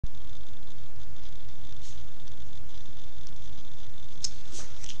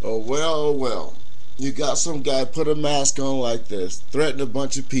Oh well. You got some guy put a mask on like this, threatened a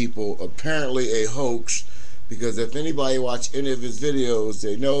bunch of people, apparently a hoax, because if anybody watch any of his videos,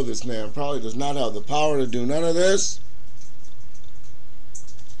 they know this man probably does not have the power to do none of this.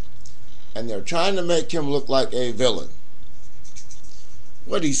 And they're trying to make him look like a villain.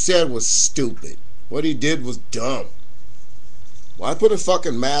 What he said was stupid. What he did was dumb. Why put a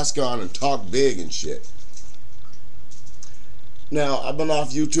fucking mask on and talk big and shit? Now, I've been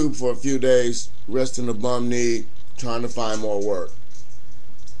off YouTube for a few days, resting a bum knee, trying to find more work.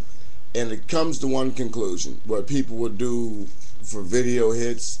 And it comes to one conclusion: what people would do for video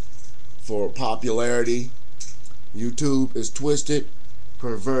hits, for popularity, YouTube is twisted,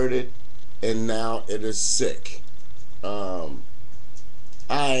 perverted, and now it is sick. I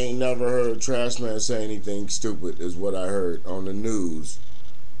ain't never heard Trashman say anything stupid, is what I heard on the news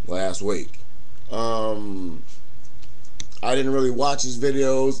last week. I didn't really watch his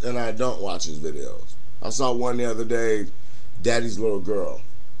videos, and I don't watch his videos. I saw one the other day, Daddy's Little Girl,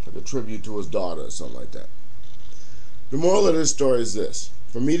 like a tribute to his daughter or something like that. The moral of this story is this: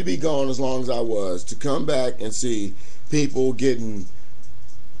 for me to be gone as long as I was, to come back and see people getting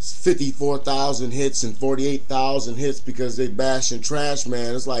 54,000 hits and 48,000 hits because they bashing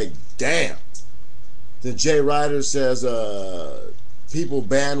Trashman, it's like, damn. Then Jay Ryder says people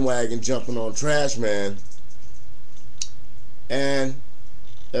bandwagon jumping on Trashman. And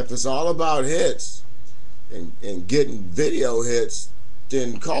if it's all about hits and getting video hits,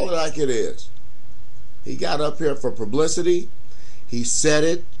 then call it like it is. He got up here for publicity. He said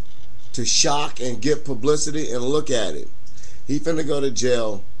it to shock and get publicity, and look at it. He finna go to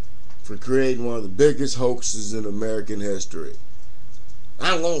jail for creating one of the biggest hoaxes in American history.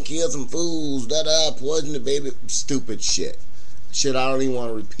 I'm gonna kill some fools, poison the baby. Stupid shit. Shit I don't even want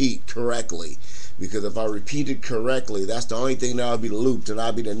to repeat correctly. Because if I repeat it correctly, that's the only thing that'll be looped, and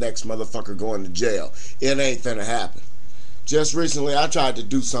I'll be the next motherfucker going to jail. It ain't finna happen. Just recently, I tried to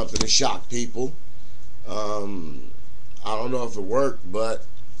do something to shock people. I don't know if it worked, but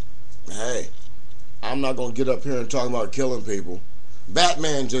hey, I'm not gonna get up here and talk about killing people.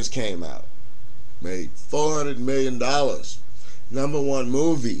 Batman just came out, made $400 million, #1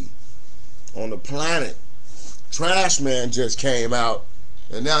 movie on the planet. Trashman just came out,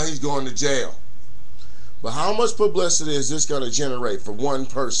 and now he's going to jail. But how much publicity is this going to generate for one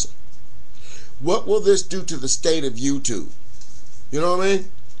person? What will this do to the state of YouTube? You know what I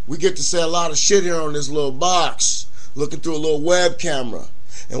mean? We get to say a lot of shit here on this little box, looking through a little web camera.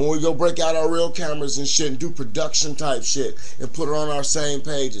 And when we go break out our real cameras and shit and do production type shit and put it on our same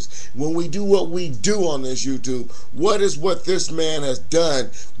pages, when we do what we do on this YouTube, what is what this man has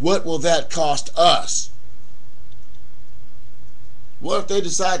done? What will that cost us? What if they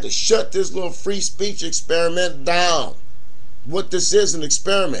decide to shut this little free speech experiment down? What this is, an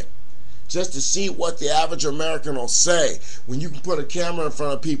experiment. Just to see what the average American will say. When you can put a camera in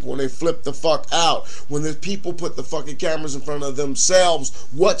front of people and they flip the fuck out. When the people put the fucking cameras in front of themselves,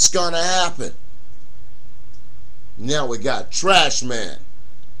 what's gonna happen? Now we got Trashman.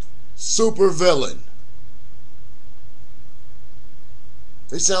 Super villain.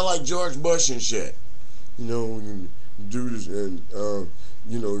 They sound like George Bush and shit. You know, do this and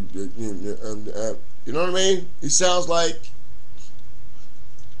you know what I mean? He sounds like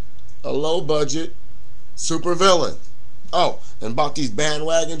a low budget super villain. Oh, and about these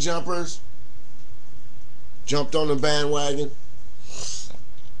bandwagon jumpers, jumped on the bandwagon,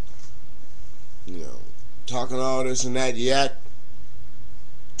 you know, talking all this and that yak,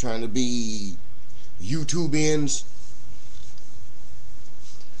 trying to be YouTubians.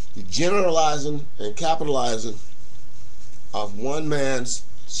 You're generalizing and capitalizing off one man's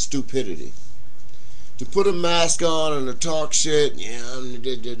stupidity. To put a mask on and to talk shit,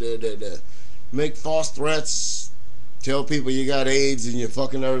 make false threats, tell people you got AIDS and you're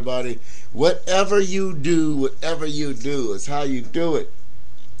fucking everybody. Whatever you do is how you do it.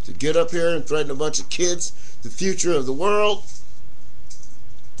 To get up here and threaten a bunch of kids, the future of the world,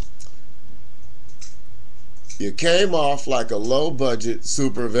 you came off like a low-budget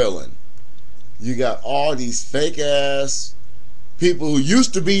supervillain. You got all these fake-ass people who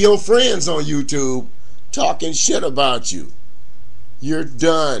used to be your friends on YouTube talking shit about you. You're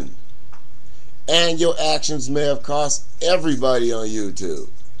done. And your actions may have cost everybody on YouTube.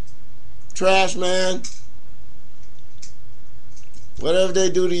 Trashman, whatever they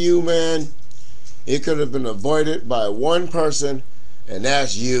do to you, man, it could have been avoided by one person, and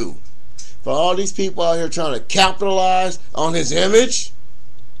that's you. For all these people out here trying to capitalize on his image,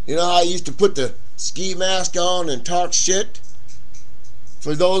 you know how he used to put the ski mask on and talk shit?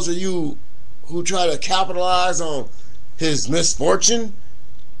 For those of you who try to capitalize on his misfortune,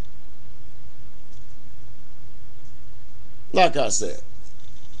 Like I said,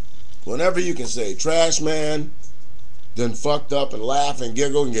 whenever you can say Trashman, then fucked up and laugh and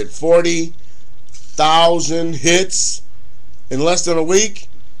giggle and get 40,000 hits in less than a week.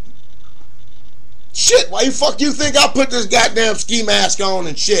 Shit, why you fuck you think I put this goddamn ski mask on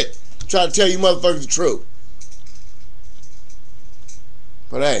and shit? Try to tell you motherfuckers the truth.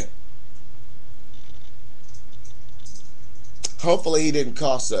 But hey, hopefully he didn't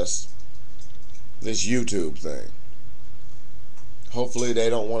cost us this YouTube thing. Hopefully they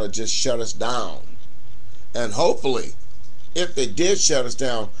don't want to just shut us down. And hopefully, if they did shut us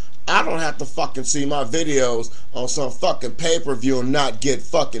down, I don't have to fucking see my videos on some fucking pay-per-view and not get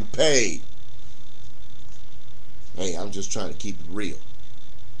fucking paid. Hey, I'm just trying to keep it real.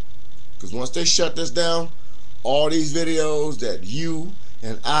 Because once they shut this down, all these videos that you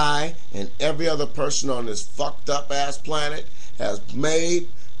and I and every other person on this fucked up ass planet has made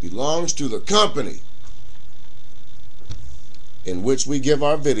belongs to the company in which we give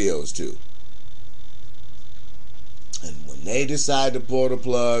our videos to. And when they decide to pull the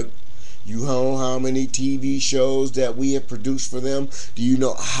plug, you know how many TV shows that we have produced for them? Do you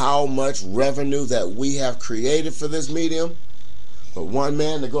know how much revenue that we have created for this medium? But one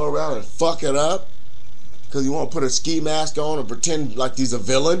man to go around and fuck it up because you want to put a ski mask on and pretend like he's a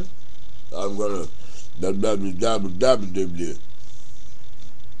villain? I'm gonna...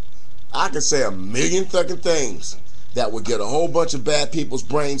 I could say a million fucking things that would get a whole bunch of bad people's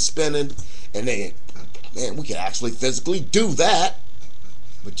brains spinning, and they, man, we could actually physically do that.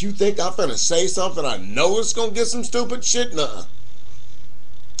 But you think I'm finna say something I know it's gonna get some stupid shit? Nuh-uh.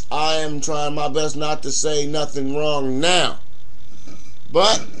 I am trying my best not to say nothing wrong now.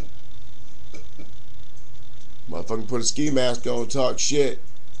 But motherfucker put a ski mask on and talk shit.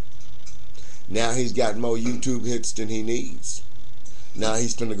 Now he's got more YouTube hits than he needs. Now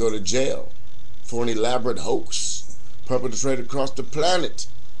he's finna go to jail for an elaborate hoax perpetrated across the planet.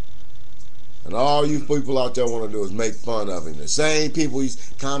 And all you people out there want to do is make fun of him. The same people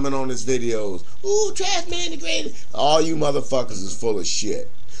he's comment on his videos. Ooh, Trashman the greatest. All you motherfuckers is full of shit.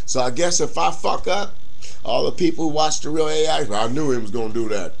 So I guess if I fuck up, all the people who watch the real AI, I knew he was going to do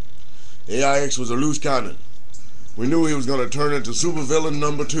that. AIX was a loose cannon. We knew he was going to turn into supervillain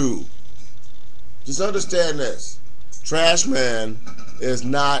number 2. Just understand this. Trashman is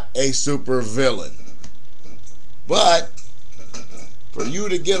not a supervillain. But for you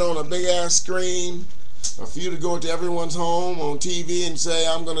to get on a big ass screen, or for you to go into everyone's home on TV and say,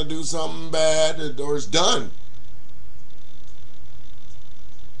 I'm going to do something bad, or it's done.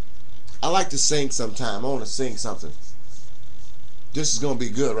 I like to sing sometime. I want to sing something. This is going to be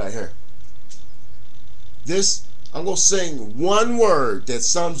good right here. I'm going to sing one word that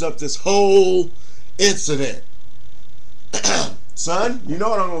sums up this whole incident. Son, you know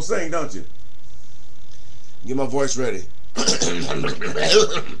what I'm going to sing, don't you? Get my voice ready.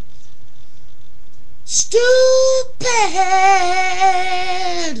 Stupid.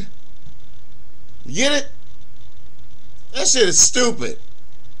 You get it? That shit is stupid.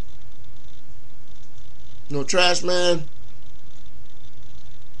 You know, Trashman.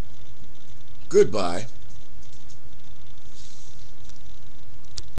 Goodbye.